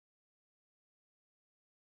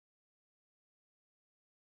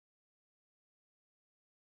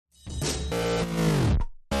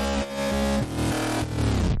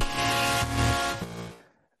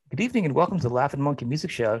Good evening and welcome to the Laughing Monkey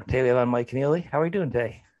Music Show. Today we have on Mike Keneally. How are you doing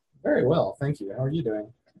today? Very well, thank you. How are you doing?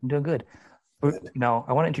 I'm doing good. Good. I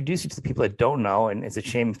want to introduce you to the people that don't know, and it's a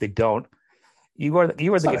shame if they don't. You are It's the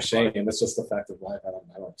not a guitar. shame. It's just the fact of life.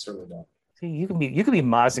 I don't certainly don't. See, you can be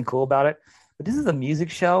modest and cool about it, but this is a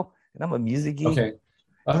music show, and I'm a music geek. Okay.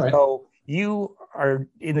 All right. So you are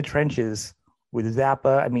in the trenches with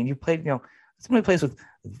Zappa. I mean, you played, somebody plays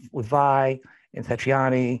with Vi and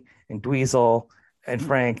Satriani and Dweezil and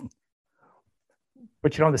Frank,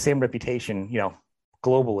 but you don't have the same reputation,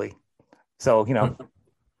 globally. So, but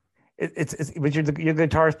you're the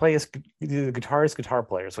guitarist player, you're the guitarist guitar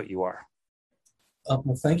player is what you are.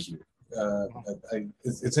 Well, thank you. Uh,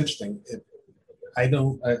 it's interesting. I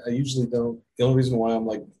usually don't. The only reason why I'm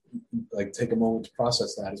like take a moment to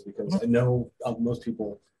process that is because I know most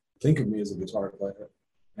people think of me as a guitar player,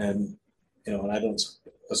 and and I don't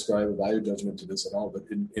ascribe a value judgment to this at all. But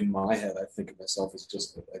in my head, I think of myself as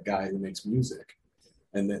just a guy who makes music.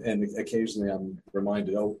 And occasionally I'm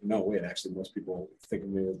reminded, oh no, wait, actually most people think of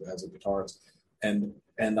me as a guitarist, and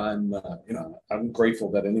I'm grateful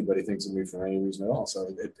that anybody thinks of me for any reason at all.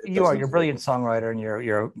 So it You're doesn't. a brilliant songwriter and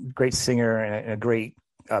you're a great singer and a great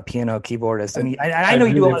piano keyboardist. I mean, I I know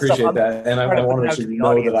you do really all that stuff. appreciate I'm that, and trying I to put want it to make out sure to you the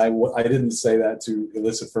know that audience. I didn't say that to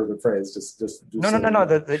elicit further praise. Just No, no, so no, you no.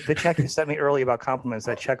 know. The check you sent me early about compliments,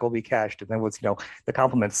 that check will be cashed, and then with the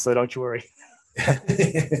compliments. So don't you worry.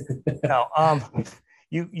 No,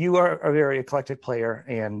 you are a very eclectic player,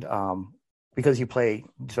 and because you play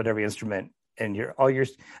just about every instrument, and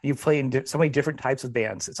you play in so many different types of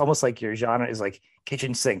bands. It's almost like your genre is like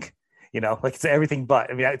kitchen sink, like it's everything but.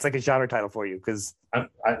 I mean, it's like a genre title for you because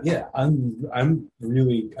Yeah, I'm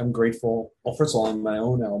grateful. Well, first of all, on my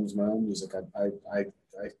own albums, my own music, I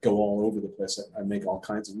go all over the place. I make all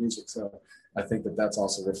kinds of music, so I think that that's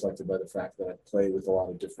also reflected by the fact that I play with a lot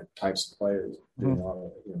of different types of players, doing a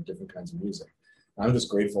lot of different kinds of music. I'm just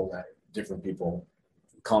grateful that different people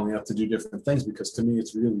call me up to do different things because to me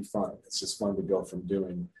it's really fun. It's just fun to go from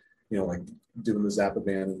doing, like doing the Zappa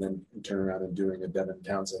band and then turn around and doing a Devin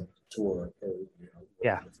Townsend tour or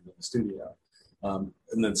yeah. in the studio. And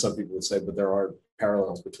then some people would say, but there are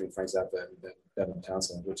parallels between Frank Zappa and Devin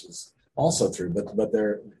Townsend, which is also true. But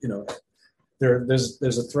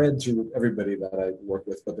there's a thread through everybody that I work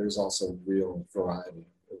with, but there's also real variety,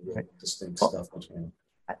 real Right. distinct Well, stuff between them.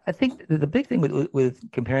 I think the big thing with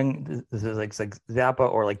comparing this is like Zappa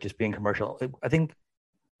or like just being commercial. I think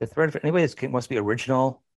the thread for anybody that wants to be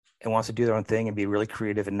original and wants to do their own thing and be really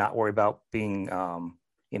creative and not worry about being,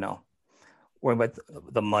 you know, worrying about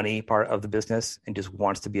the money part of the business and just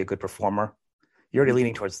wants to be a good performer. You're already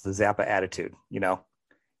leaning towards the Zappa attitude. You're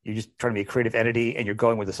just trying to be a creative entity and you're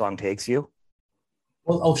going where the song takes you.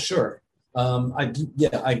 Well, oh sure. I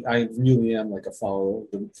really am like a follow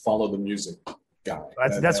the music guy.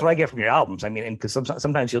 That's what I get from your albums. I mean, and because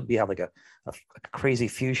sometimes you'll have like a crazy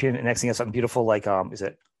fusion, and next thing is something beautiful like is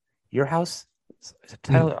it Your House? Is it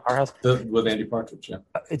titled Our House? With Andy Partridge, yeah.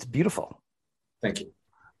 It's beautiful. Thank you.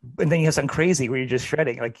 And then you have something crazy where you're just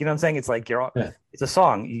shredding, like you know what I'm saying. It's like Yeah. it's a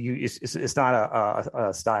song. It's not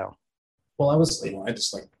a style. Well,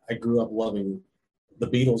 I grew up loving the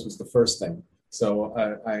Beatles was the first thing. So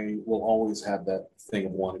I will always have that thing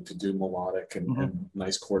of wanting to do melodic and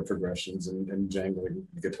nice chord progressions and jangling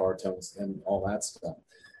guitar tones and all that stuff.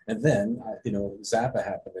 And then, Zappa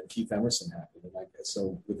happened and Keith Emerson happened.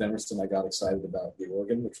 So with Emerson, I got excited about the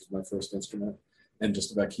organ, which was my first instrument, and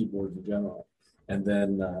just about keyboards in general. And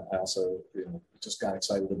then I also, just got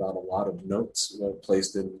excited about a lot of notes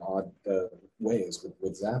placed in odd ways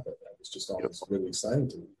with Zappa. That was just always really exciting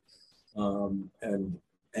to me.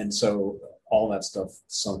 And so all that stuff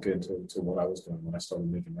sunk into what I was doing when I started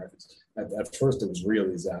making records. At first, it was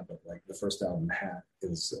really Zappa. Like the first album, Hat,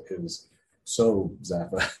 is so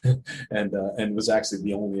Zappa, and was actually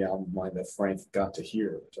the only album of mine that Frank got to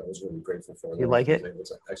hear, which I was really grateful for. You like it?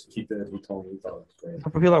 Actually, he did. He told me he thought it was great. For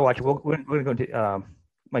people that are watching, we're going to go into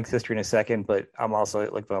Mike's history in a second, but I'm also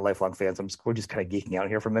like a lifelong fan. So we're just kind of geeking out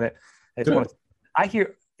here for a minute. I just want to. I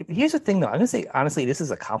hear. Here's the thing, though. I'm going to say honestly, this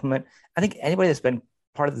is a compliment. I think anybody that's been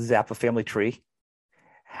part of the Zappa family tree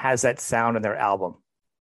has that sound in their album.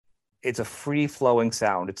 It's a free flowing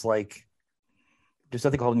sound. It's like there's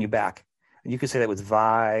nothing holding you back. And you could say that with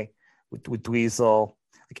Vi, with Dweezil.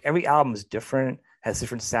 Like every album is different, has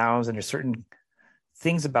different sounds, and there's certain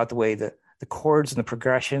things about the way that the chords and the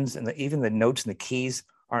progressions and even the notes and the keys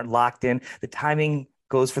aren't locked in. The timing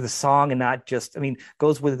goes for the song and not just,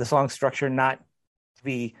 goes with the song structure, not to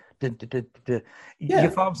be.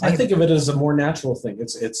 Yeah, I think of it as a more natural thing.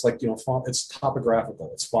 It's like it's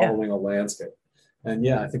topographical. It's following a landscape, And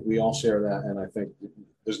yeah, I think we all share that, and I think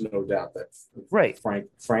there's no doubt that Right.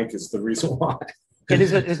 Frank is the reason why.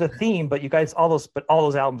 Is a theme, but all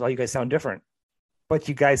those albums, all you guys sound different. But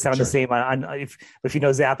you guys sound the Sure. same if you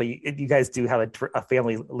know Zappa, you guys do have a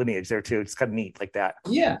family lineage there too. It's kind of neat like that.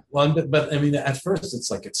 Yeah, well, but I mean, at first it's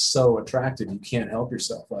like it's so attractive you can't help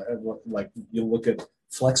yourself. Like you look at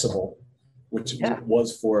Flexible, which Yeah.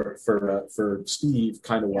 was for Steve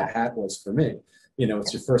kind of what Hat was for me. You know,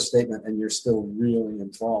 it's your first statement, and you're still really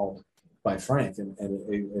enthralled by Frank, and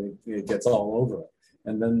it gets all over it.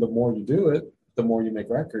 And then the more you do it, the more you make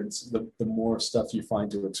records, the more stuff you find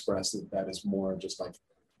to express that is more just like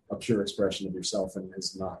a pure expression of yourself, and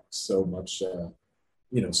is not so much.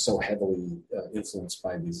 So heavily influenced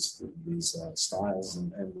by these styles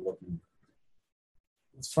and looking.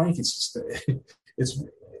 It's Frank. It's just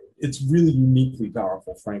it's really uniquely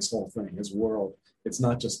powerful. Frank's whole thing, his world. It's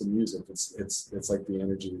not just the music. It's like the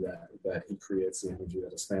energy that he creates, the energy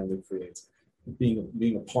that his family creates.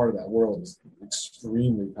 Being a part of that world is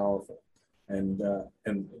extremely powerful. And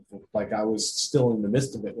like I was still in the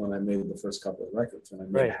midst of it when I made the first couple of records. When I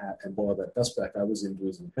made Hat and Boil That Dust Back, I was in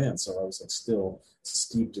Blues in the Band, so I was like still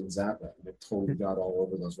steeped in Zappa, and it totally got all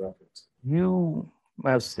over those records.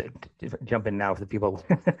 I was jumping now for the people.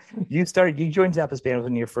 You joined Zappa's band, was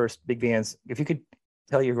one of your first big bands. If you could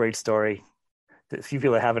tell your great story, a few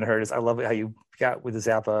people that haven't heard is I love how you got with the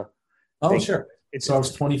Zappa. Oh, sure. So I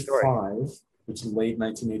was 25, which is late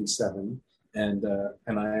 1987, and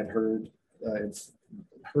I had heard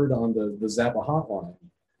on the Zappa hotline,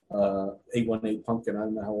 818 Pumpkin. I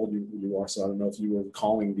don't know how old you are, so I don't know if you were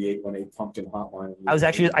calling the 818 Pumpkin hotline.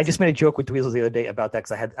 I just made a joke with Dweezil the other day about that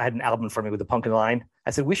because I had an album for me with the Pumpkin line. I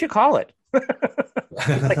said, we should call it.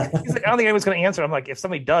 he's like, I don't think anyone's going to answer. I'm like, if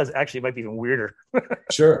somebody does, actually, it might be even weirder.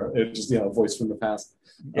 Sure. It's just, a voice from the past.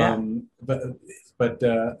 Yeah.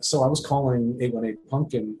 So I was calling 818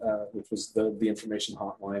 Pumpkin, which was the information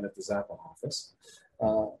hotline at the Zappa office,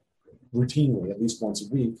 routinely, at least once a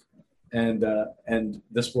week. And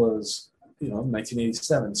this was,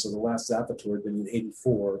 1987. So the last Zappa tour had been in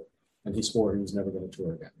 84, and he swore he was never going to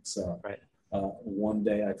tour again. So one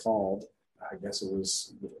day I called, I guess it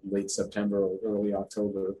was late September or early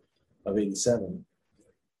October of 87.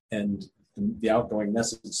 And the outgoing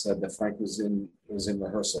message said that Frank was in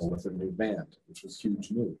rehearsal with a new band, which was huge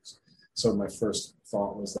news. So my first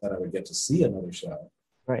thought was that I would get to see another show.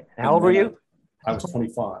 Right. How old were you? I was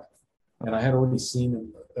 25. And I had already seen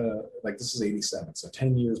him, this is 87. So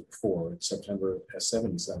 10 years before, in September of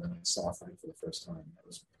 77, I saw Frank for the first time. That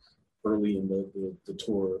was early in the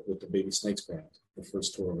tour with the Baby Snakes band, the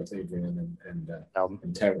first tour with Adrian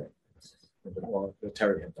and Terry. Well,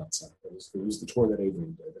 Terry had done some. It was the tour that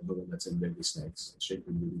Adrian did, and the one that's in Baby Snakes, Shaky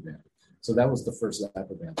Moody Band. So that was the first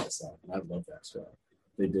Zappa band I saw, and I loved that show.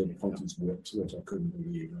 They did Punky's Whips, which I couldn't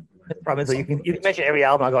believe. The problem is, you can mention every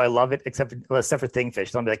album. I go, I love it, except for Thingfish.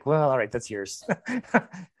 So I'll be like, well, all right, that's yours.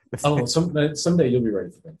 Someday you'll be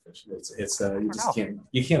ready for Thingfish.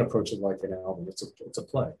 You can't approach it like an album. It's a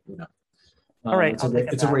play, All right,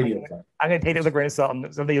 it's a radio play. I'm going to take it with a grain of salt.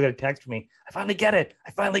 Someday you're going to text me. I finally get it.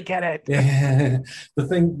 Yeah. The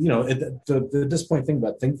thing, the disappointing thing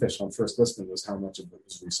about Thingfish on first listening was how much of it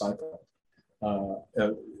was recycled.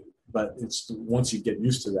 But it's once you get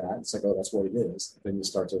used to that, it's like, oh, that's what it is. Then you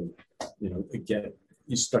start to,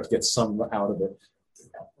 get some out of it.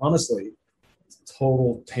 Honestly,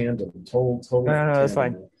 total tangent. No, that's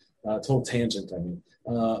fine. Total tangent. I mean,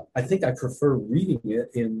 I think I prefer reading it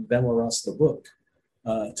in Them or Us, the book,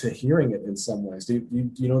 to hearing it in some ways. Do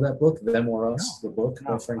you know that book, Them or Us, the book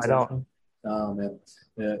by Frank Zappa? Man,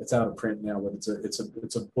 it's out of print now, but it's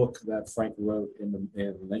a book that Frank wrote in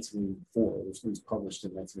 1984. It was published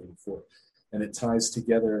in 1984, and it ties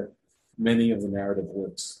together many of the narrative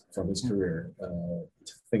works from his career: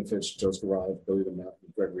 Thingfish, Joe's Garage, Billy the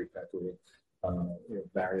Mountain, Gregory Peck,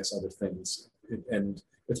 various other things. And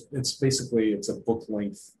it's basically a book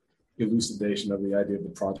length elucidation of the idea of the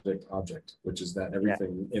project object, which is that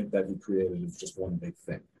everything that he created is just one big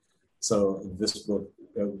thing. So this book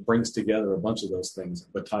brings together a bunch of those things,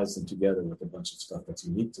 but ties them together with a bunch of stuff that's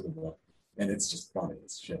unique to the book. And it's just funny.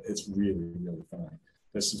 It's really, really funny.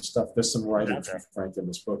 There's some writing from Frank in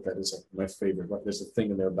this book that is my favorite. There's a thing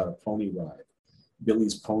in there about a pony ride,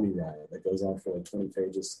 Billy's Pony Ride, that goes on for like 20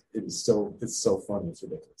 pages. It's so funny. It's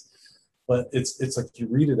ridiculous. But it's like you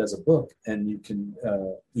read it as a book, and you can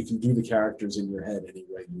do the characters in your head any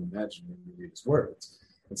way you imagine when you read his words.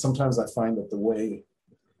 And sometimes I find that the way,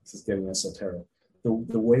 this is getting esoteric,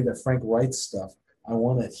 the way that Frank writes stuff, I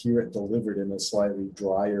want to hear it delivered in a slightly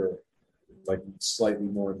drier, like slightly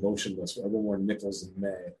more emotionless, a little more Nichols and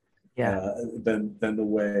May, than the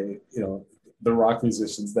way the rock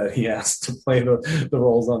musicians that he asked to play the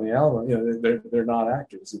roles on the album, they're not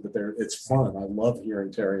actors, but it's fun. I love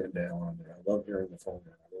hearing Terry and Dale on there. I love hearing the phone.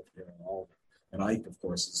 I love hearing all of it. And Ike, of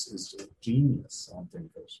course, is a genius on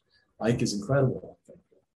Finfish. Ike is incredible on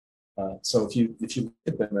Finfish. So if you look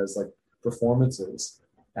at them as like performances,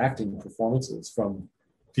 acting performances from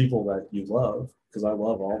people that you love, because I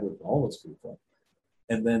love all those people.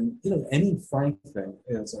 And then, any Frank thing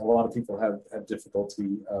is, a lot of people have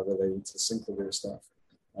difficulty relating to synclavier stuff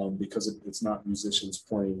because it's not musicians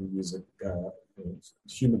playing music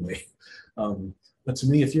humanly. But to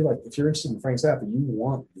me, if you're interested in Frank Zappa, you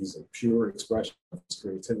want these pure expressions of his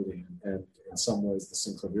creativity, and in some ways, the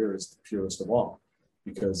synclavier is the purest of all,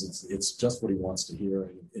 because it's just what he wants to hear,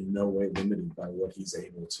 and in no way limited by what he's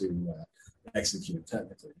able to execute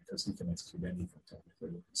technically, because he can execute anything technically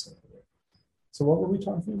with the synclavier. So what were we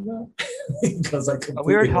talking about? Because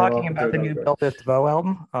we were talking about the new Bill DeVoe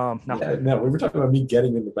album. No, we were talking about me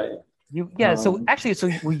getting in the band. So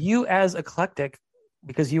were you as eclectic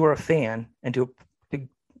because you were a fan, and when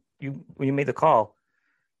you made the call,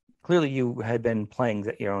 clearly you had been playing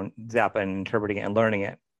your own Zappa and interpreting it and learning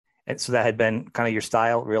it, and so that had been kind of your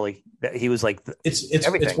style, really. That he was like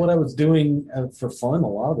it's what I was doing for fun a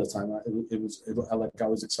lot of the time. I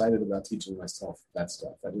was excited about teaching myself that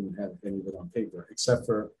stuff. I didn't have any of it on paper, except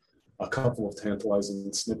for a couple of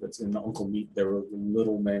tantalizing snippets in Uncle Meat. There were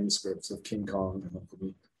little manuscripts of King Kong and Uncle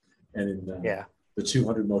Meat, and in the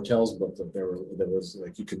 200 Motels book that there was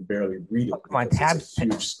like you could barely read it. My tabs, it's a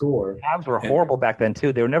huge score. Tabs were horrible back then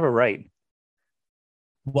too. They were never right.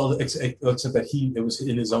 Well, except that it was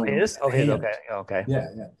in his own. It is? Okay. Yeah.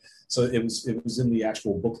 So it was in the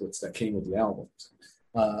actual booklets that came with the albums.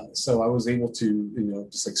 So I was able to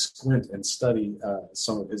just like squint and study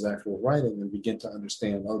some of his actual writing and begin to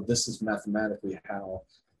understand. Oh, this is mathematically how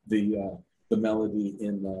the melody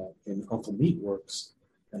in Uncle Meat works.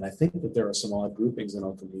 And I think that there are some odd groupings in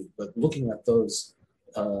Uncle Meat, but looking at those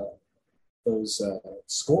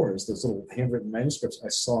scores, those little handwritten manuscripts, I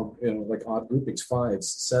saw like odd groupings, fives,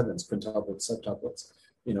 sevens, quintuplets, septuplets,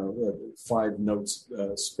 5 notes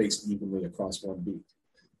spaced evenly across one beat,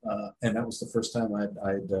 and that was the first time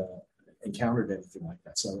I'd encountered anything like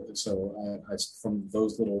that. So I from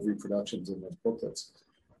those little reproductions in those booklets.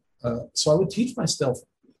 So I would teach myself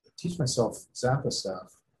Zappa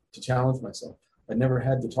stuff to challenge myself. I never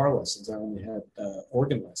had guitar lessons. I only had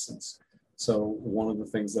organ lessons. So one of the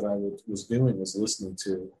things that I was doing was listening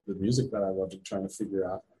to the music that I loved and trying to figure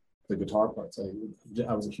out the guitar parts.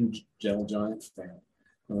 I was a huge Gentle Giant fan.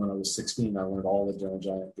 And when I was 16, I learned all the Gentle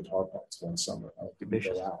Giant guitar parts one summer. I would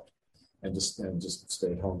go out and just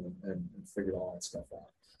stay at home and figured all that stuff out.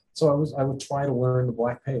 So I would try to learn the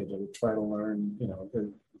Black Page. I would try to learn,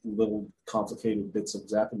 the little complicated bits of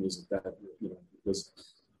Zappa music that, was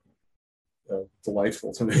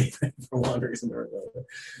delightful to me for one reason or another.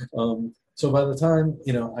 So by the time,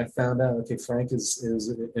 I found out, okay, Frank is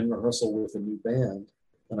in rehearsal with a new band,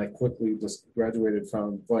 and I quickly just graduated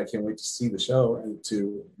from, boy, I can't wait to see the show, and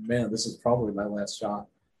to, man, this is probably my last shot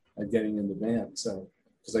at getting in the band. So,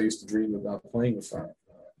 because I used to dream about playing with Frank.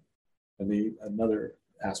 And another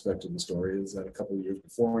aspect of the story is that a couple of years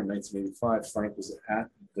before, in 1985, Frank was at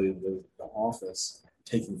the office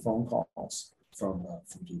taking phone calls from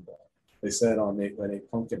people. They said on 8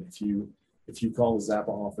 Pumpkin, if you call the Zappa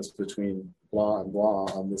office between blah and blah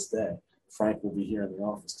on this day, Frank will be here in the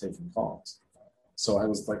office taking calls. So I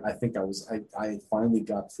was like, I finally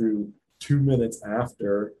got through 2 minutes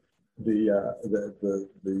after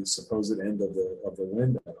the supposed end of the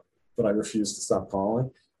window, but I refused to stop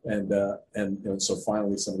calling. And so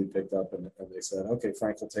finally somebody picked up and they said, okay,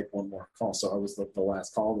 Frank will take one more call. So I was the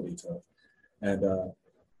last call that he took. And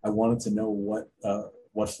I wanted to know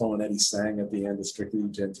what Flo and Eddie sang at the end of Strictly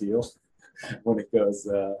Gentile when it goes,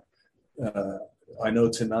 I know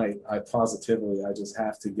tonight, I just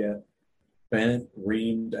have to get bent,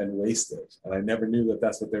 reamed, and wasted. And I never knew that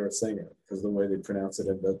that's what they were singing, because the way they pronounce it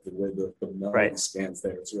and the way the melody scans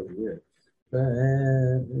there, it's really weird.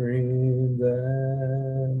 Bent, reamed,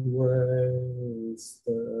 and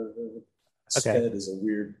wasted. Sped is a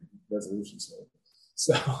weird resolution song.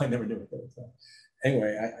 So I never knew what that was.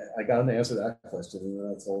 Anyway, I got him to answer that question, and then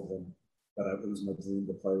I told him that it was my dream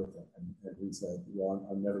to play with him. And he said, well,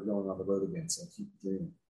 I'm never going on the road again, so keep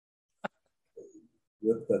dreaming.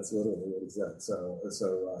 That's literally what he said. So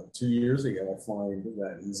 2 years ago, I find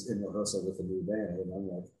that he's in rehearsal with a new band, and I'm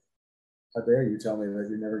like, how dare you tell me that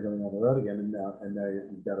you're never going on the road again, and now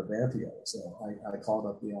you've got a band together. So I called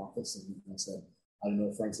up the office and I said, I don't know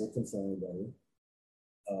if Frank's looking for anybody,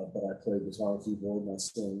 but I play guitar, keyboard, and I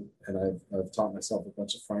sing, and I've taught myself a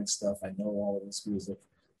bunch of Frank stuff. I know all of this music.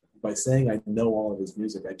 by saying I know all of his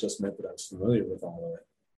music, I just meant that I was familiar with all of it.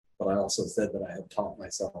 But I also said that I had taught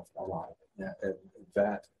myself a lot of it. Yeah, and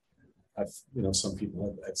that I've, some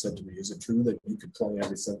people have said to me, is it true that you could play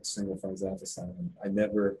every single Frank Zappa song? And I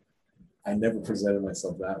never presented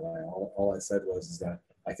myself that way. All I said was is that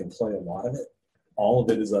I can play a lot of it. All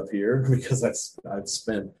of it is up here because I've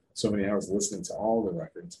spent so many hours listening to all the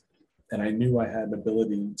records. And I knew I had an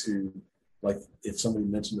ability to, like, if somebody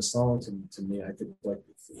mentioned a song to me, I could like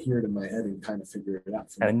hear it in my head and kind of figure it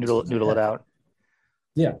out. And noodle it out.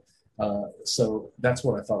 Yeah. So that's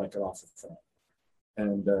what I thought I could offer from it.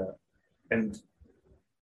 And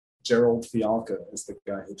Gerald Fialka is the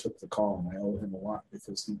guy who took the call, and I owe him a lot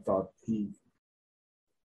because he thought he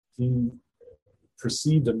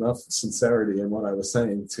perceived enough sincerity in what I was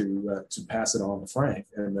saying to pass it on to Frank.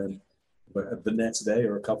 And then, but the next day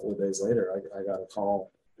or a couple of days later, I got a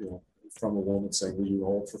call, from a woman saying, "Will you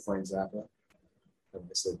hold for Frank Zappa?" And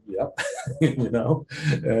I said, "Yep,"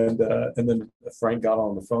 And then Frank got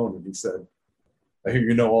on the phone and he said, "I hear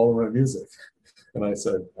you know all of my music." And I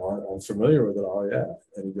said, "Oh, I'm familiar with it all, yeah."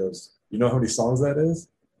 And he goes, "You know how many songs that is?"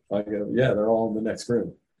 I go, "Yeah, they're all in the next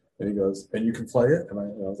room." And he goes, "And you can play it?" And I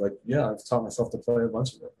was like, "Yeah, I've taught myself to play a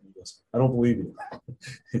bunch of it." And he goes, "I don't believe you."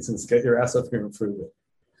 He says, "Get your ass up here and prove it."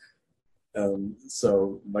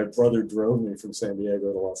 So my brother drove me from San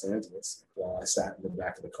Diego to Los Angeles while I sat in the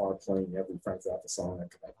back of the car playing every Frank Zappa song.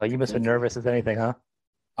 Oh, you must have been nervous as anything, huh?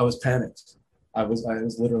 I was panicked. I was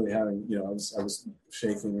literally having, I was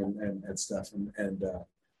shaking and stuff. And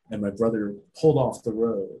my brother pulled off the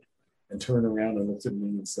road and turned around and looked at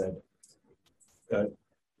me and said,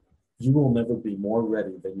 "You will never be more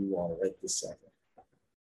ready than you are right this second."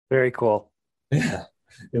 Very cool. Yeah,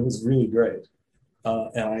 it was really great.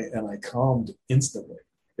 And I calmed instantly.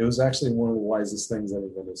 It was actually one of the wisest things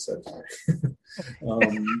anyone has said to me.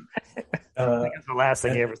 I think the last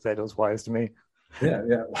thing he ever said was wise to me.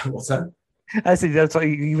 Yeah. What's that? I see. That's why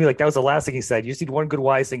you like that was the last thing he said. You just need one good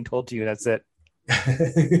wise thing told to you, and that's it.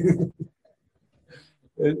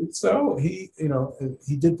 So he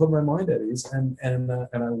did put my mind at ease, and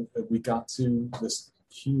we got to this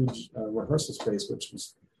huge rehearsal space, which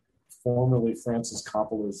was formerly Francis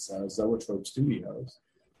Coppola's Zoetrope Studios,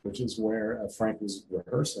 which is where Frank was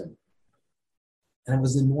rehearsing. And it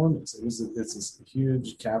was enormous. It's this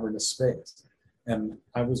huge cavernous space. And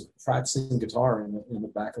I was practicing guitar in the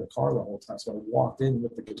back of the car the whole time. So I walked in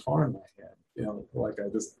with the guitar in my hand, like I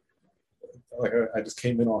just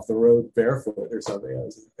came in off the road barefoot or something.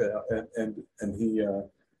 And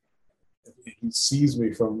he sees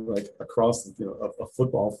me from like across a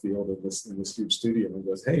football field in this huge studio and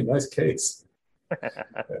goes, "Hey, nice case."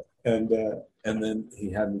 and then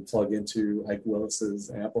he had me plug into Ike Willis's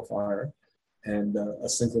amplifier, and a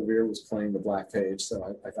Synclavier was playing the Black Page, so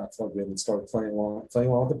I got plugged in and started playing along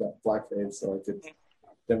with the Black Page, so I could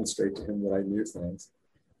demonstrate to him that I knew things.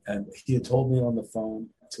 And he had told me on the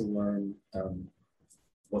phone to learn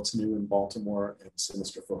What's New in Baltimore and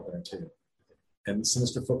Sinister Footwear too. And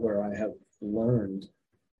Sinister Footwear I have learned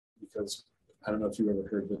because I don't know if you ever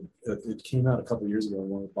heard, but it came out a couple of years ago in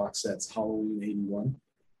one of the box sets, Halloween '81,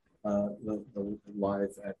 the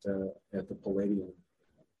live at the Palladium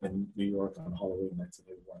in New York on Halloween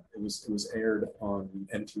 1981. It was aired on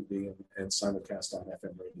MTV and simulcast on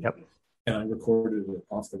FM radio. Yep. And I recorded it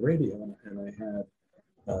off the radio, and I had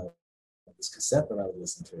this cassette that I would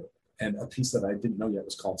listen to, and a piece that I didn't know yet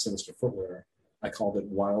was called Sinister Footwear. I called it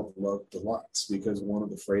Wild Love Deluxe because one of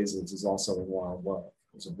the phrases is also in Wild Love.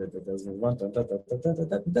 There's a bit that goes,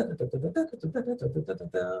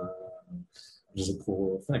 which is a cool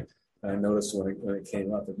little thing. And I noticed when it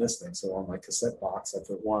came up in this thing, so on my cassette box, I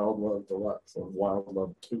put Wild Love Deluxe or Wild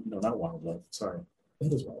Love 2. No, not Wild Love. Sorry.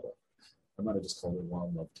 It is Wild Love. I might have just called it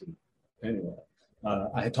Wild Love 2. Anyway,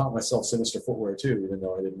 I had taught myself Sinister Footwear too, even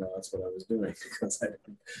though I didn't know that's what I was doing because I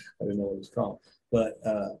didn't know what it was called. But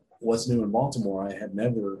What's New in Baltimore, I had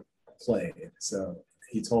never played. So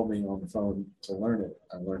he told me on the phone to learn it.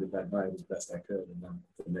 I learned it that night as best I could. And then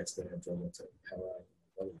the next day I drove it to Hawaii.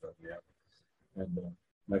 And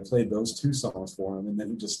I played those two songs for him. And then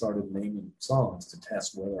he just started naming songs to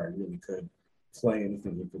test whether I really could play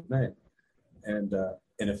anything he could name. And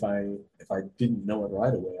if I didn't know it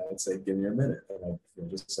right away, I'd say, "Give me a minute." And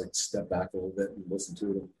I'd just like step back a little bit and listen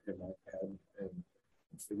to it in my head and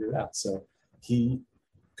figure it out. So he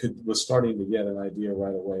was starting to get an idea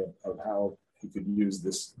right away of how he could use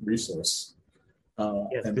this resource.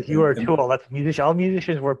 Yes, because you were a tool. That's musician. All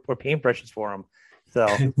musicians were paintbrushes for him. So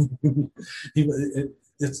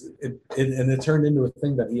it turned into a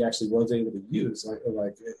thing that he actually was able to use,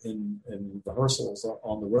 like in rehearsals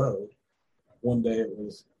on the road. One day it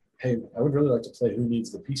was, hey, I would really like to play Who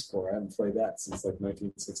Needs the Peace Corps. I haven't played that since like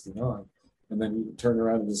 1969. And then he would turn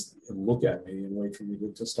around and just look at me and wait for me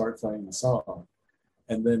to start playing the song.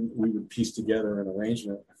 And then we would piece together an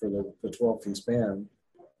arrangement for the 12-piece band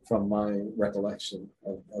from my recollection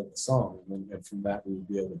of the song. And from that, we would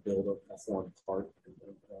be able to build a form part and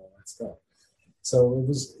all that stuff. So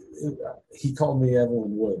he called me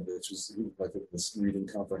Evelyn Wood, which is like this reading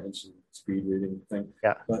comprehension, speed reading thing.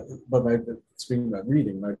 Yeah. But speaking about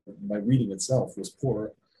reading, my reading itself was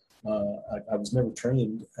poor. I was never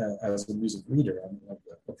trained as a music reader,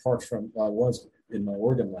 apart from I was in my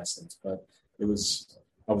organ lessons, but I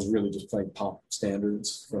was really just playing pop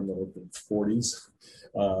standards from the 40s,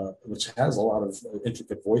 which has a lot of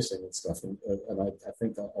intricate voicing and stuff. And I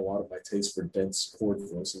think a lot of my taste for dense chord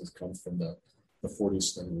voicings comes from the 40s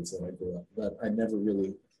standards that I grew up. But I never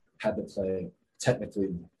really had to play technically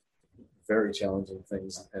very challenging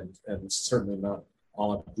things, and certainly not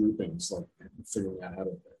odd groupings, like figuring out how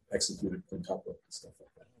to execute a quintuplet and stuff like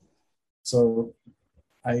that. So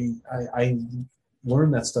I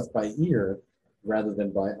learned that stuff by ear rather than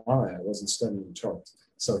by eye. I wasn't studying the charts.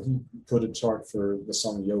 So he put a chart for the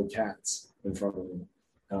song Yo Cats in front of me,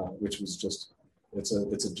 which was just, it's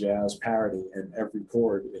a jazz parody, and every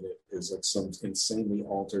chord in it is like some insanely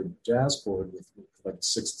altered jazz chord with like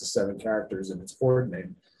 6 to 7 characters in its chord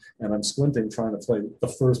name. And I'm squinting trying to play the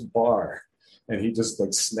first bar, and he just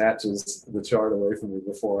like snatches the chart away from me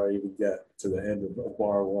before I even get to the end of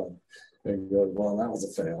bar 1. And he goes, well, that was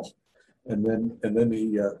a fail. And then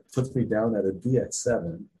he puts me down at a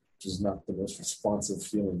DX7, which is not the most responsive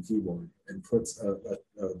feeling keyboard, and puts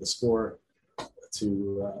the score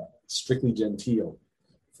to Strictly Gentile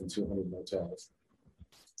from 200 Motels,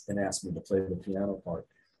 and asked me to play the piano part.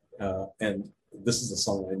 And this is a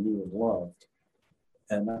song I knew and loved.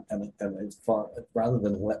 And I thought, rather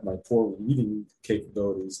than let my poor reading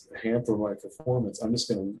capabilities hamper my performance, I'm just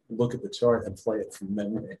going to look at the chart and play it from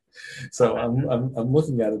memory. So I'm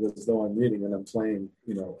looking at it as though I'm reading, and I'm playing,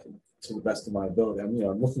 to the best of my ability.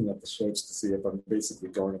 I'm looking at the shapes to see if I'm basically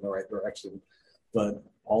going in the right direction. But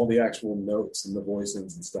all the actual notes and the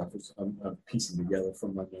voicings and stuff, I'm piecing together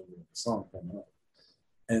from my memory of the song coming up.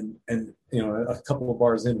 And a couple of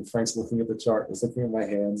bars in, Frank's looking at the chart, he's looking at my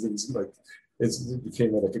hands, and he's like, it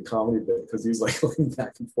became like a comedy bit because he's like looking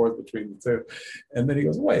back and forth between the two. And then he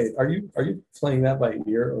goes, wait, are you playing that by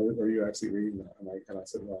ear, or are you actually reading that? And I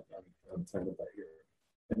said, well, I'm playing it by ear.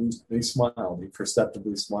 And he smiled. He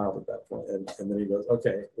perceptibly smiled at that point. And then he goes,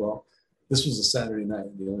 okay, well, this was a Saturday night,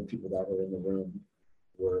 and the only people that were in the room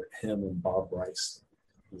were him and Bob Bryce,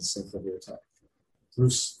 the symphoneer type.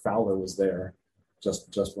 Bruce Fowler was there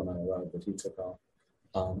just when I arrived, but he took off.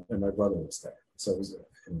 And my brother was there. So it was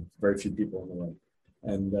very few people in the room.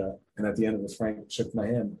 And at the end of it, Frank shook my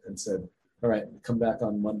hand and said, all right, come back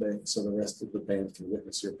on Monday so the rest of the band can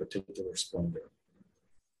witness your particular splendor.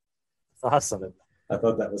 Awesome. I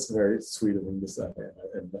thought that was very sweet of him to say.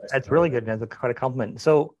 That's really good. And that's quite a compliment.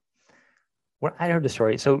 So when I heard the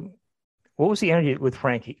story, so what was the energy with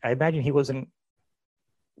Frank? I imagine he wasn't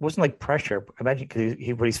like pressure. I imagine because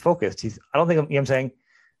he's focused. I don't think, you know what I'm saying?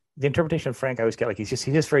 The interpretation of Frank I always get like he's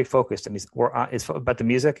just very focused, and it's about the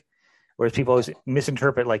music, whereas people always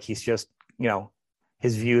misinterpret like he's just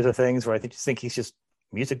his views of things, where I think he's just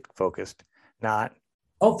music focused, not.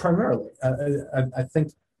 Oh, primarily, I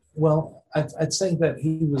think. Well, I'd say that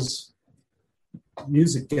he was,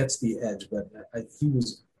 music gets the edge, but he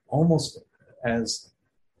was almost as,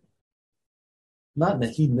 not in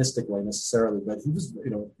a hedonistic way necessarily, but he was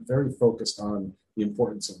very focused on the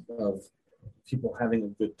importance of people having a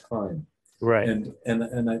good time, right? And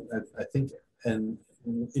I think, and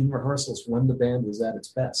in rehearsals when the band was at its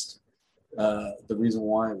best, the reason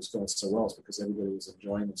why it was going so well is because everybody was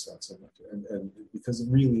enjoying themselves so much, and because it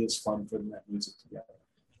really is fun putting that music together.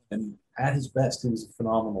 And at his best, he was a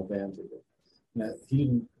phenomenal band leader. Now, he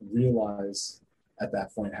didn't realize at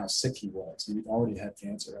that point how sick he was. He already had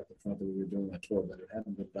cancer at the point that we were doing that tour, but it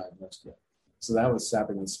hadn't been diagnosed yet. So that was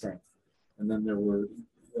sapping his strength. And then there were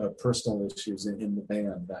personal issues in the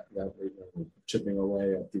band that were chipping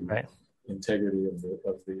away at the integrity of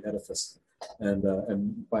the edifice.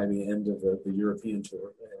 And by the end of the European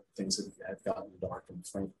tour, things had gotten dark, and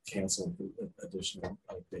Frank canceled the additional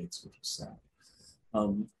dates, which was sad.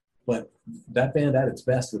 But that band at its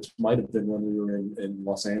best, which might have been when we were in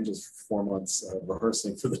Los Angeles for 4 months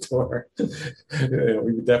rehearsing for the tour,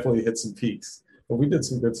 we definitely hit some peaks. But we did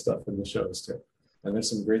some good stuff in the shows too. And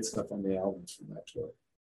there's some great stuff on the albums from that tour.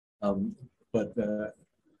 But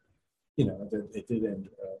it did end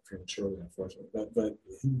prematurely, unfortunately. But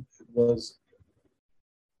he was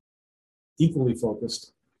equally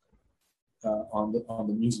focused on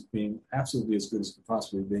the music being absolutely as good as it could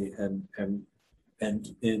possibly be, and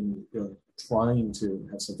in trying to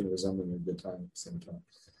have something resembling a good time at the same time.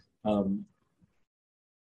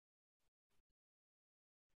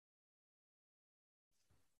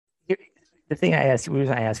 The thing I asked, the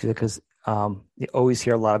reason I ask you, because you always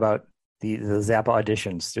hear a lot about the Zappa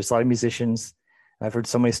auditions. There's a lot of musicians. I've heard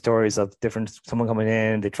so many stories of different someone coming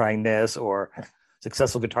in, they're trying this, or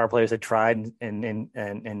successful guitar players that tried, and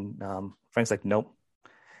Frank's like, nope,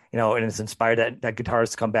 and it's inspired that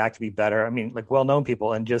guitarists to come back to be better. I mean, like well-known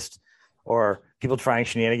people, and just or people trying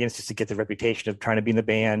shenanigans just to get the reputation of trying to be in the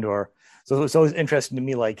band, or so it's always interesting to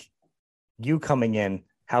me, like you coming in,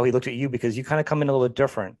 how he looked at you, because you kind of come in a little bit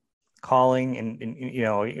different, calling and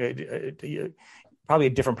probably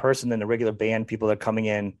a different person than the regular band people that are coming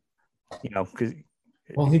in, because.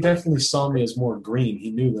 Well, he definitely saw me as more green.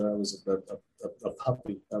 He knew that I was a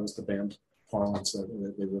puppy. That was the band parlance that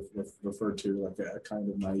they referred to, like a kind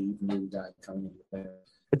of naive new guy coming into the band.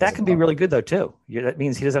 But that can be really good though too. That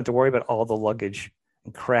means he doesn't have to worry about all the luggage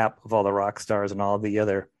and crap of all the rock stars and all the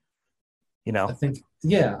other, I think,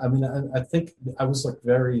 yeah. I mean, I think I was like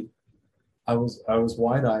I was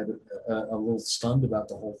wide-eyed, a little stunned about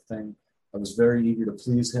the whole thing. I was very eager to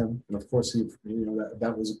please him, and of course,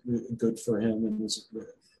 that was good for him and his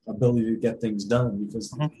ability to get things done,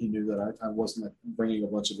 because he knew that I wasn't bringing a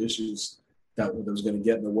bunch of issues that was going to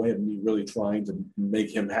get in the way of me really trying to make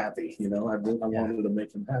him happy. I wanted to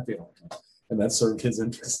make him happy all the time, and that served his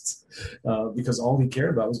interests, because all he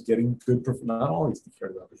cared about was getting good. Not all he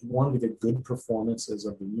cared about, but he wanted to get good performances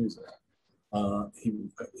of the music.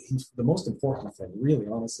 The most important thing, really,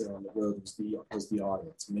 honestly, on the road was the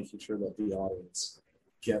audience, making sure that the audience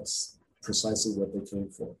gets precisely what they came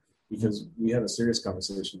for. Because we had a serious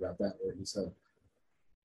conversation about that, where he said,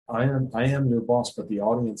 I am your boss, but the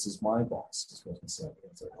audience is my boss," is what he said.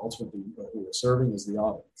 It's like, ultimately, who we're serving is the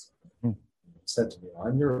audience. He said to me,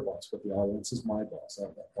 "I'm your boss, but the audience is my boss."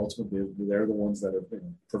 Ultimately, they're the ones that have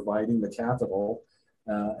been providing the capital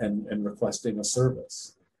and requesting a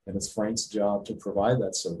service. And it's Frank's job to provide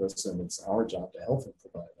that service, and it's our job to help him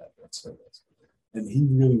provide that service. And he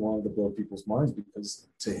really wanted to blow people's minds, because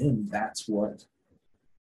to him, that's what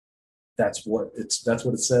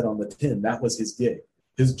it said on the tin. That was his gig.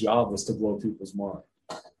 His job was to blow people's mind.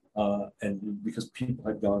 And because people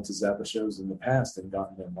had gone to Zappa shows in the past and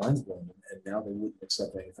gotten their minds blown, and now they wouldn't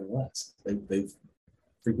accept anything less. They've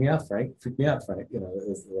freaked me out, Frank. Freak me out, Frank.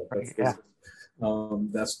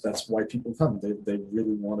 That's why people come. They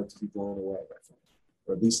really wanted to be blown away by Frank,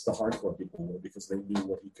 or at least the hardcore people were, because they knew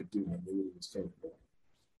what he could do and knew what he was capable of.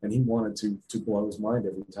 And he wanted to blow his mind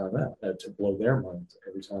every time out, to blow their mind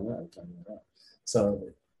every time out. So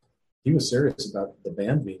he was serious about the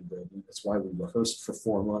band being good. And that's why we rehearsed for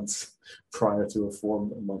 4 months prior to a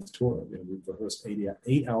 4-month tour. We rehearsed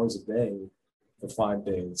 8 hours a day for 5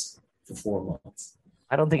 days for 4 months.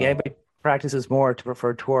 I don't think anybody practices more to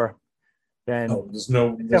prefer tour. There's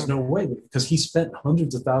no way, because he spent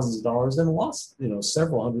hundreds of thousands of dollars and lost,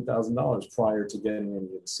 several $100,000 prior to getting any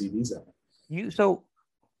of the CDs out. So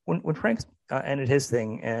when Frank ended his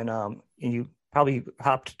thing, and you probably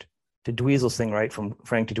hopped to Dweezil's thing, right? From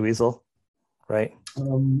Frank to Dweezil, right?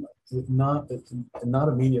 Not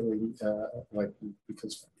immediately,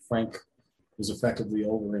 because Frank was effectively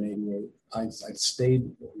over in '88. I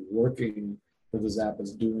stayed working for the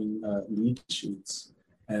Zappas, doing lead sheets.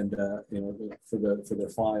 And for their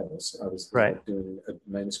files, I was doing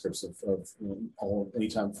manuscripts of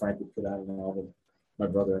anytime Frank would put out an album, my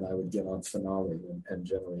brother and I would get on Finale and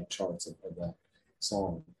generate charts of that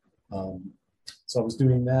song. So I was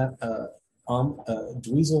doing that.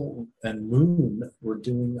 Dweezil and Moon were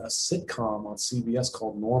doing a sitcom on CBS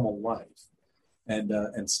called Normal Life, and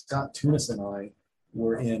Scott Tunis and I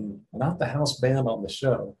were in, not the house band on the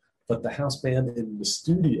show, but the house band in the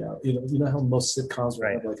studio. You know how most sitcoms will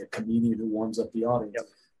have like a comedian who warms up the audience. Yep.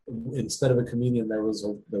 Instead of a comedian, there was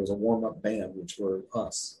a warm-up band, which were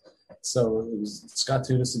us. So it was Scott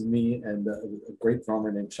Tunis and me and a great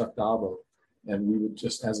drummer named Chuck Dabo, and we would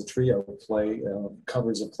just, as a trio, play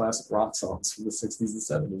covers of classic rock songs from the 60s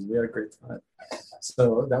and 70s. We had a great time.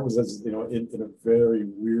 So that was, in a very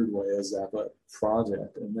weird way, a Zappa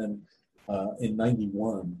project. And then in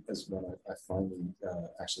 '91 is when I finally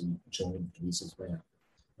actually joined Dweezil's band,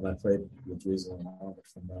 and I played with Dweezil and Albert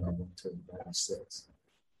from '91 to '96.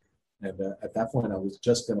 And at that point, I was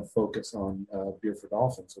just going to focus on Beer for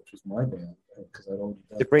Dolphins, which was my band, because I'd only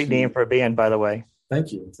done. It's a great name for a band, by the way.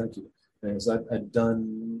 Thank you. Because I'd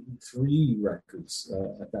done 3 records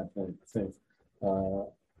at that point, I think,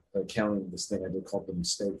 counting this thing I did called The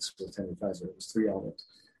Mistakes with Henry Kaiser. It was 3 albums.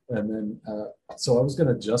 And then, so I was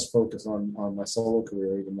going to just focus on my solo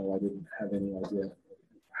career, even though I didn't have any idea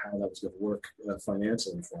how that was going to work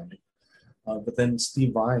financially for me. But then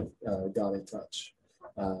Steve Vai got in touch,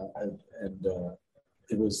 and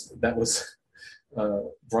it was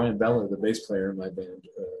Brian Beller, the bass player in my band,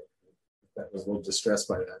 that was a little distressed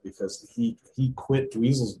by that because he quit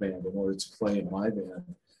Dweezil's band in order to play in my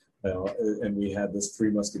band. And we had this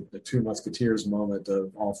the two musketeers moment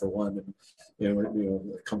of all for one, and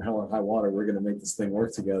come hell or high water, we're going to make this thing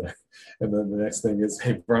work together. And then the next thing is,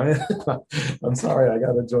 hey Brian, I'm sorry, I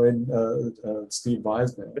got to join Steve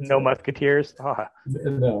Vai's band. No musketeers. Oh.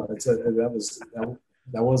 No,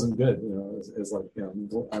 that wasn't good. It's like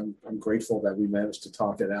I'm grateful that we managed to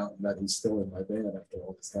talk it out and that he's still in my band after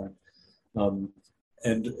all this time.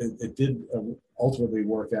 And it did ultimately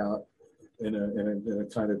work out in a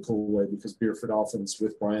kind of cool way because Beer for Dolphins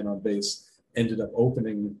with Brian on bass ended up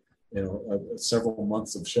opening several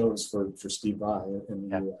months of shows for Steve Vai in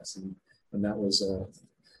the U.S. and that was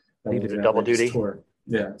you did a double duty tour.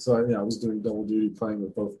 Yeah, so I was doing double duty playing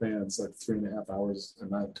with both bands, like 3.5 hours a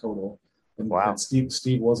night total. And, wow. And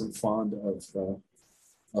Steve wasn't fond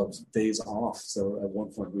of days off, so at one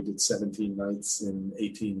point we did 17 nights in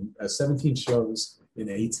 17 shows in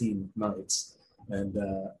 18 nights, and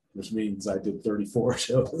which means I did 34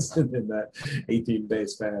 shows in that 18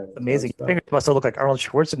 bass band. Amazing. Your fingers must have looked like Arnold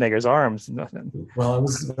Schwarzenegger's arms. Well, I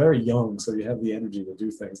was very young, so you have the energy to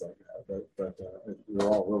do things like that. But we were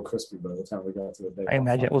all real crispy by the time we got to the day. I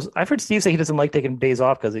imagine. Well, I've heard Steve say he doesn't like taking days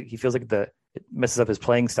off because he feels like it messes up his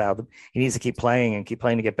playing style. He needs to keep playing to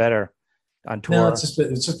get better on tour. No, it's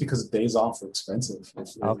just because days off are expensive.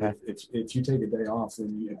 Okay. If you take a day off,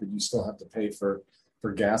 then you still have to pay for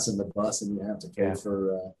gas in the bus, and you have to pay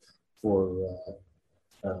for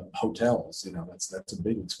hotels. That's a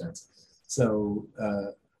big expense. So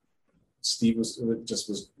Steve was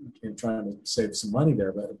trying to save some money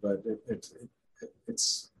there, but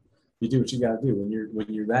it's you do what you got to do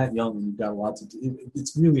when you're that young and you've got a lot to do.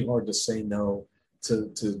 It's really hard to say no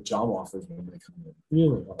to job offers when they come in.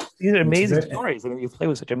 Really hard. These are amazing stories. I mean, you play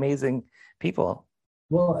with such amazing people.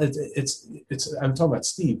 Well, it's I'm talking about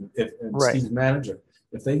Steve and right. Steve's manager.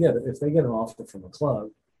 If they get an offer from a club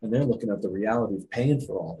and they're looking at the reality of paying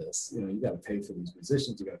for all this, you got to pay for these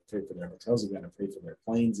musicians, you got to pay for their hotels, you got to pay for their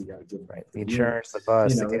planes, you got to give the insurance, the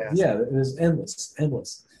bus, yeah, it is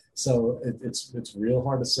endless. So it's real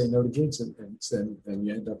hard to say no to gigs, and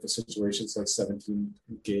you end up with situations like 17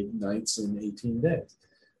 gig nights in 18 days.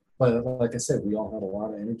 But like I said, we all had a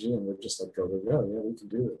lot of energy, and we're just like, go. Yeah, we can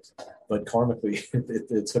do it. But karmically,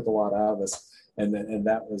 it took a lot out of us. And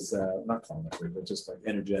that was not karmically, but just like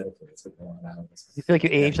energetically, it took a lot out of us. You feel like you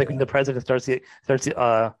age, like when the president goes into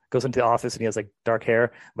the office and he has like dark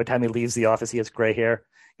hair. By the time he leaves the office, he has gray hair.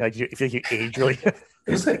 You feel like you age really.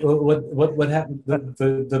 What happened?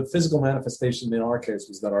 The physical manifestation in our case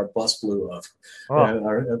was that our bus blew up. Oh.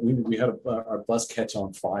 We had our bus catch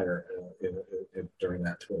on fire during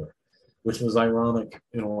that tour, which was ironic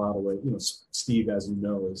in a lot of ways. Steve, as you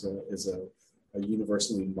know, is a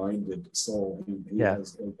universally minded soul. He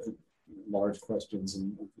has large questions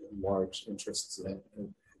and large interests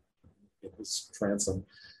in his transom.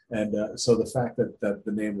 And so the fact that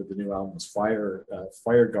the name of the new album was Fire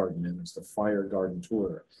Garden, and it's the Fire Garden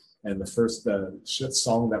Tour. And the first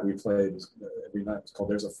song that we played every night was called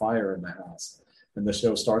There's a Fire in the House. And the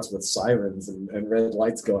show starts with sirens and red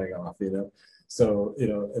lights going off, So,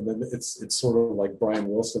 and then it's sort of like Brian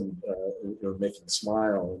Wilson, making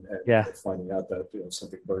Smile and finding out that,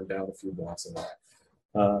 something burned down a few blocks away.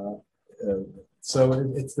 So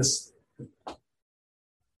it's this,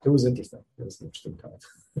 it was interesting. It was an interesting time.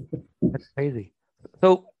 That's crazy.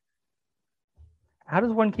 So how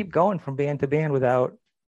does one keep going from band to band without,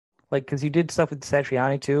 because you did stuff with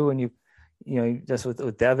Satriani too, and you just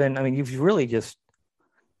with Devin. I mean, you've really just,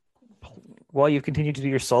 you've continued to do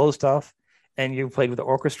your solo stuff, and you've played with the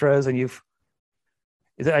orchestras, and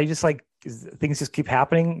things just keep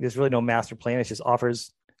happening? There's really no master plan. It's just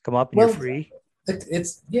offers come up and you're free. I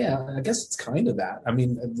guess it's kind of that. I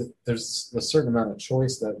mean, there's a certain amount of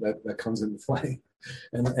choice that comes into play,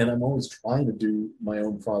 and I'm always trying to do my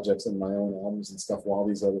own projects and my own albums and stuff while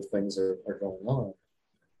these other things are going on.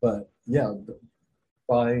 But yeah,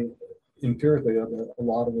 by empirically, a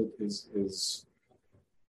lot of it is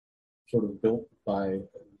sort of built by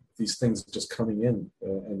these things just coming in,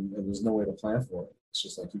 and there's no way to plan for it. It's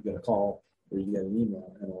just like you get a call or you get an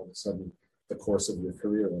email, and all of a sudden the course of your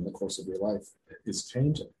career and the course of your life is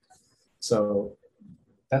changing. So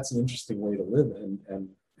that's an interesting way to live, and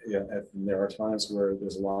there are times where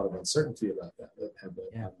there's a lot of uncertainty about that.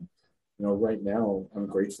 Right now I'm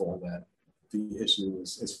grateful that the issue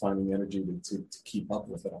is finding energy to keep up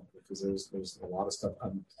with it all, because there's a lot of stuff.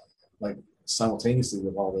 I'm like simultaneously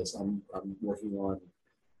with all this, I'm working on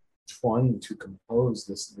trying to compose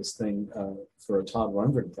this thing for a Todd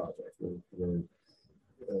Rundgren project. We're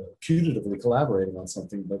putatively collaborating on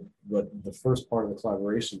something, but the first part of the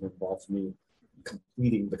collaboration involves me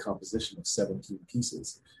completing the composition of 17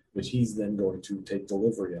 pieces, which he's then going to take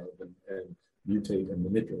delivery of and mutate and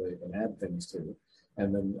manipulate and add things to.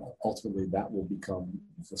 And then ultimately that will become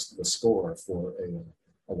the score for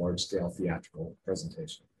a large-scale theatrical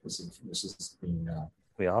presentation. This is being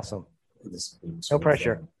be awesome. This is being no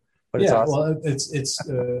pressure, but it's awesome. Well, it's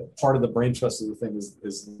part of the brain trust of the thing is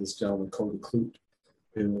this gentleman Cody Kloot,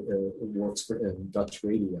 who works for in Dutch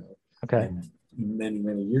radio. Okay. And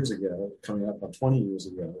many years ago, coming up on 20 years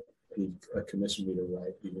ago, he commissioned me to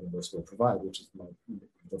write "The Universe Will Provide," which is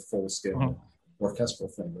the full-scale orchestral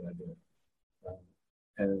thing that I did.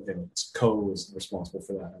 And Co is responsible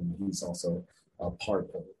for that, and he's also a part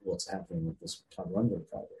of what's happening with this Todd Rundgren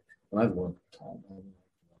project. And I've worked with Todd.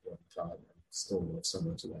 I still love so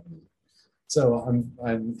much of that movie. So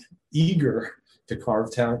I'm eager to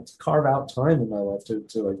carve out time in my life to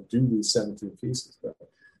like do these 17 pieces. But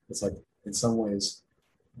it's like in some ways,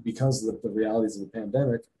 because of the realities of the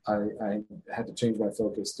pandemic, I had to change my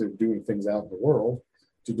focus to doing things out in the world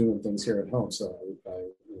to doing things here at home. So I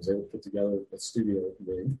was able to put together a studio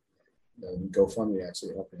rig, and GoFundMe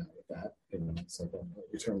actually helped me out with that. It's like I'm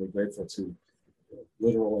eternally grateful to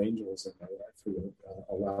literal angels in my life who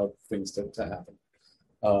allowed things to happen.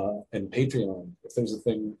 And Patreon, if there's a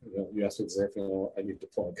thing, you asked me exactly what I need to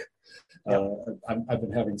plug. I've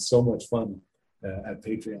been having so much fun at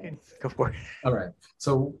Patreon. Go for it. All right.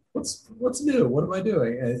 So what's new? What am I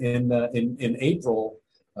doing? In April,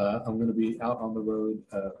 I'm going to be out on the road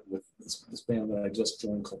with this band that I just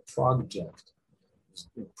joined called Project.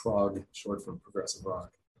 Prog, short for progressive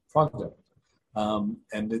rock. Project.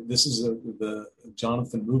 And this is the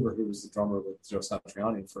Jonathan Ruber, who was the drummer with Joe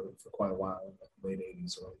Satriani for quite a while in the late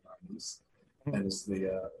 80s, early 90s, and is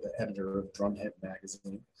the editor of Drumhead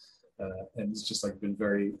magazine. And he's just like been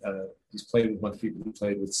very, he's played with a bunch of people. He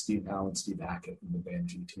played with Steve Howe and Steve Hackett in the band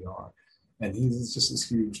GTR. And he's just this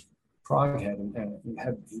huge prog head.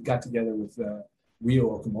 And he got together with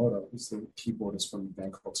Ryo Okamoto, who's the keyboardist from a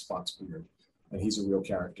band called Spock's Beard. And he's a real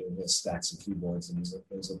character. He has stacks of keyboards, and he's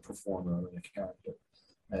a performer and a character.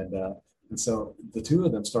 And so the two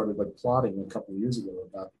of them started like plotting a couple of years ago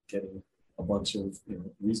about getting a bunch of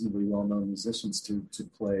reasonably well-known musicians to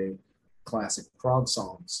play classic prog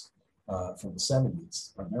songs from the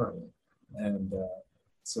 70s primarily. And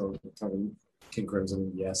so probably King Crimson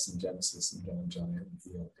and Yes and Genesis and John Giant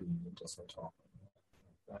and ELP and Just for Talk,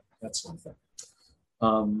 that sort of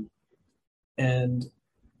thing. And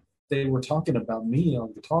they were talking about me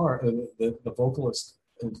on guitar. The vocalist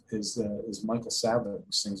is Michael Sadler,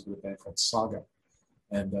 who sings with a band called Saga.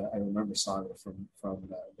 And I remember Saga from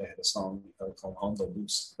they had a song called On the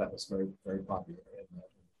Loose that was very, very popular in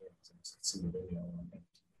the video.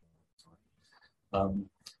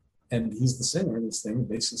 And he's the singer in this thing.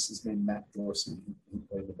 The bassist is named Matt Dorsey. He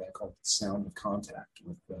played a band called Sound of Contact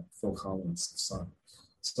with Phil Collins' son.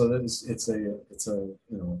 So that it's a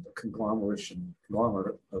conglomerate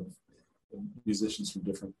of musicians from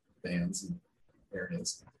different bands and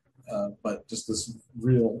areas, but just this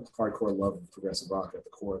real hardcore love of progressive rock at the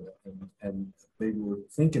core of it. And they were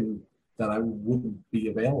thinking that I wouldn't be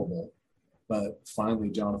available, but finally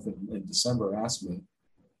Jonathan in December asked me,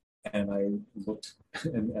 and I looked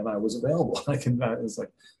and I was available. It's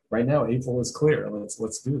like right now April is clear.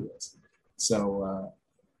 Let's do this. So.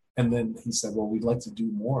 And then he said, well, we'd like to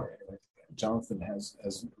do more. Jonathan has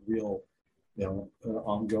real,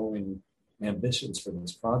 ongoing ambitions for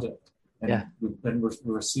this project. And we're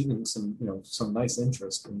receiving some nice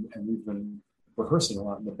interest, and we've been rehearsing a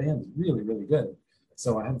lot, and the band is really, really good.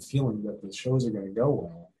 So I have a feeling that the shows are going to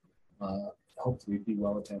go well. Hopefully be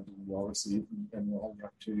well attended and well received, and we'll have the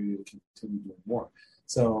opportunity to continue doing more.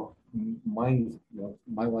 So my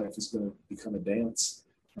life is going to become a dance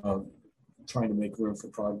of trying to make room for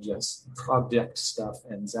project stuff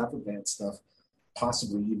and Zappa band stuff,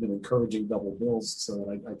 possibly even encouraging double bills so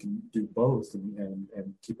that I can do both and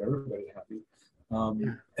keep everybody happy.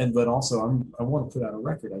 But also I want to put out a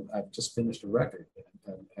record. I've just finished a record,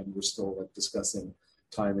 and we're still like discussing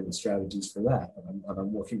timing and strategies for that. And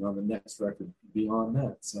I'm working on the next record beyond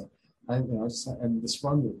that. So and this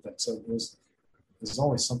run with that. So there's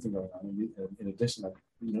always something going on. In addition,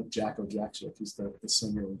 Jack O'Jackship, he's the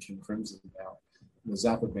singer in King Crimson now. The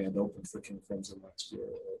Zappa band opened for King Crimson last year,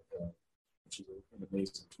 which is an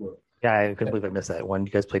amazing tour. Yeah, I couldn't believe I missed that one.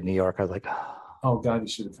 You guys played New York. I was like, Oh God, he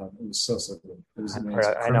should have come. It was so good. It was I've amazing.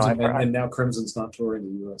 heard, I know. Crimson, and now Crimson's not touring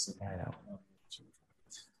the U.S. I know. anymore.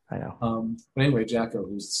 I know. But anyway, Jacko,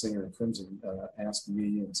 who's the singer of Crimson, asked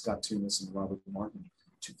me and Scott Tunis and Robert Martin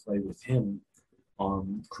to play with him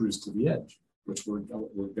on Cruise to the Edge, which we're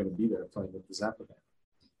going to be there playing with the Zappa band.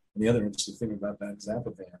 And the other interesting thing about that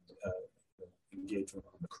Zappa band engagement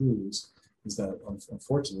on the cruise is that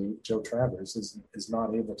unfortunately Joe Travers is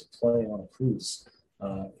not able to play on a cruise.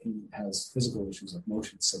 He has physical issues like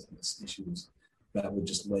motion sickness issues that would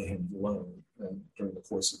just lay him low during the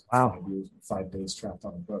course of 5 days trapped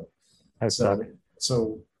on a boat.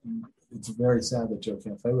 So it's very sad that Joe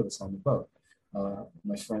can't play with us on the boat.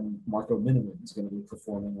 My friend Marco Miniman is going to be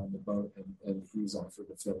performing on the boat, and he's offered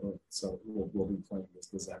to fill in. So we'll be playing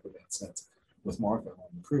the Zappa band sets with Marco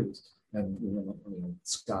on the cruise, and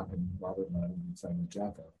Scott and Robert and I will be playing with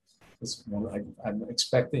Jacko. I'm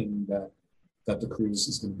expecting that the cruise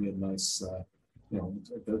is going to be a nice.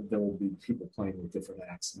 There will be people playing with different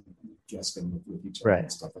acts and guesting with each other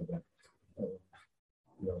and stuff like that.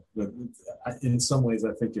 In some ways,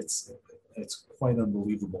 I think it's quite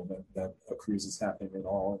unbelievable that a cruise is happening at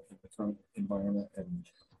all in the current environment, and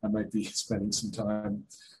I might be spending some time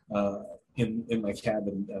in my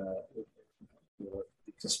cabin,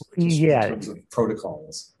 just in terms of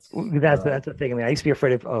protocols. That's the thing. I mean, I used to be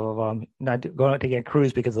afraid of not going out to get a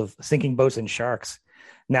cruise because of sinking boats and sharks.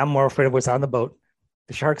 Now I'm more afraid of what's on the boat.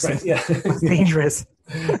 The shark seems dangerous.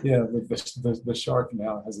 Yeah, the shark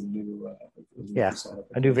now has a new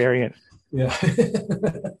a new variant. Yeah.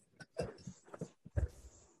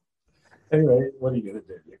 Anyway, what are you gonna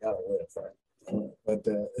do? You gotta live, right? But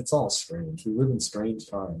it's all strange. We live in strange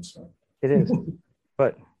times. Right? It is.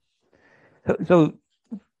 But so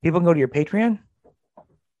people can go to your Patreon.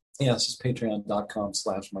 Yeah, it's just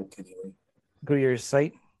patreon.com/Mike Keneally. Go to your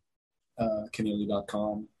site.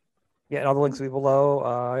 Keneally.com. Yeah, and all the links will be below.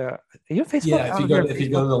 Are you on Facebook? Yeah, if you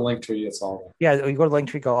go to the link tree, it's all there. Yeah, you go to the link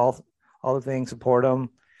tree, go all the things, support him.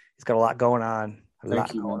 He's got a lot going on.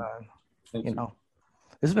 Thank you.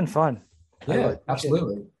 This has been fun. Yeah,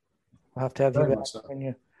 absolutely. We'll have to have you back when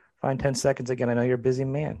you find 10 seconds again. I know you're a busy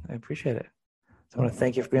man. I appreciate it. So I want to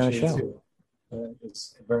thank you for being on the show.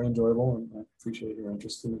 It's very enjoyable, and I appreciate your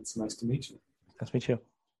interest, and it's nice to meet you. Nice to meet you.